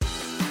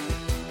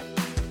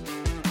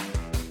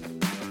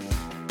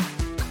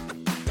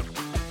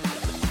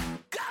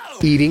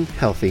Eating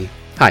healthy.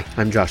 Hi,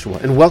 I'm Joshua,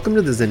 and welcome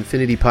to the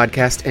Zenfinity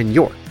Podcast and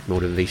your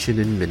Motivation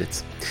in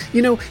Minutes.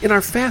 You know, in our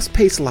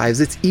fast-paced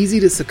lives, it's easy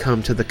to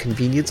succumb to the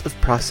convenience of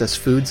processed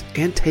foods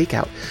and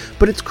takeout,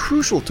 but it's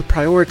crucial to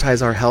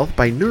prioritize our health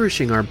by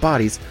nourishing our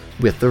bodies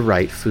with the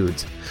right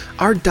foods.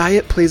 Our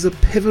diet plays a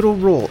pivotal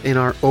role in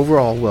our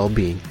overall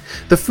well-being.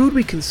 The food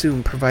we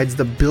consume provides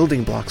the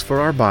building blocks for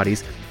our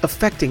bodies,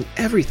 affecting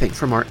everything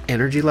from our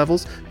energy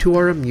levels to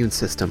our immune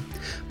system.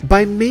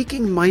 By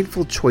making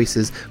mindful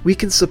choices, we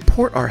can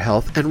support our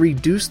health and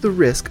reduce the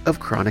risk of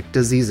chronic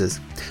diseases.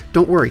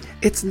 Don't worry,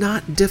 it's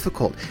not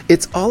difficult.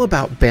 It's all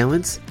about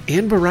balance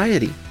and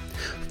variety.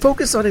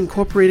 Focus on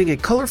incorporating a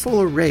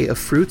colorful array of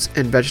fruits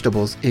and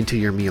vegetables into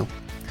your meal.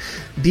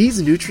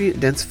 These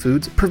nutrient-dense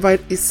foods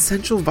provide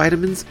essential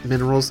vitamins,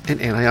 minerals, and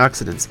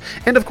antioxidants.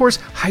 And of course,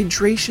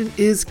 hydration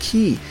is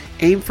key.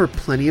 Aim for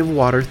plenty of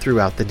water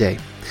throughout the day.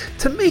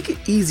 To make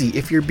it easy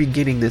if you're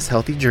beginning this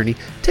healthy journey,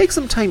 take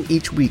some time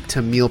each week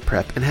to meal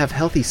prep and have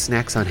healthy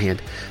snacks on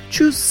hand.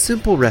 Choose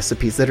simple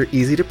recipes that are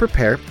easy to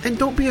prepare, and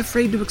don't be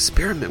afraid to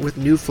experiment with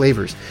new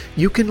flavors.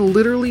 You can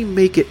literally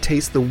make it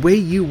taste the way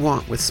you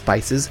want with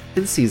spices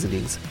and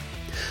seasonings.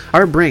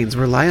 Our brains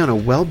rely on a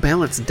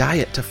well-balanced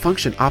diet to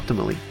function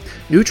optimally.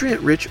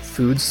 Nutrient-rich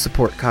foods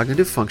support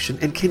cognitive function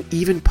and can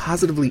even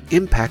positively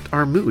impact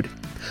our mood.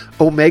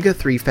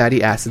 Omega-3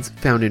 fatty acids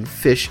found in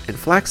fish and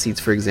flax seeds,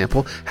 for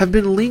example, have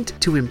been linked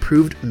to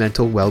improved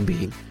mental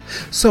well-being.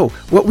 So,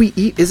 what we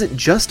eat isn't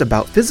just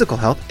about physical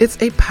health,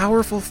 it's a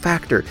powerful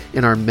factor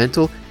in our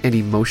mental and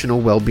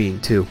emotional well-being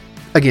too.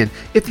 Again,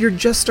 if you're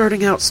just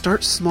starting out,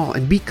 start small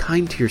and be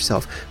kind to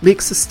yourself.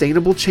 Make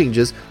sustainable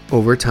changes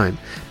over time.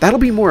 That'll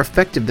be more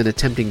effective than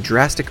attempting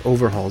drastic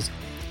overhauls.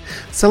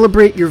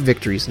 Celebrate your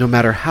victories, no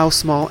matter how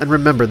small, and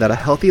remember that a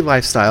healthy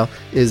lifestyle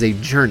is a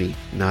journey,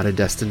 not a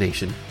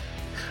destination.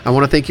 I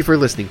want to thank you for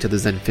listening to the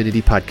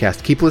Zenfinity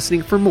Podcast. Keep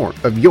listening for more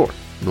of your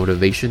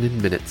Motivation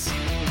in Minutes.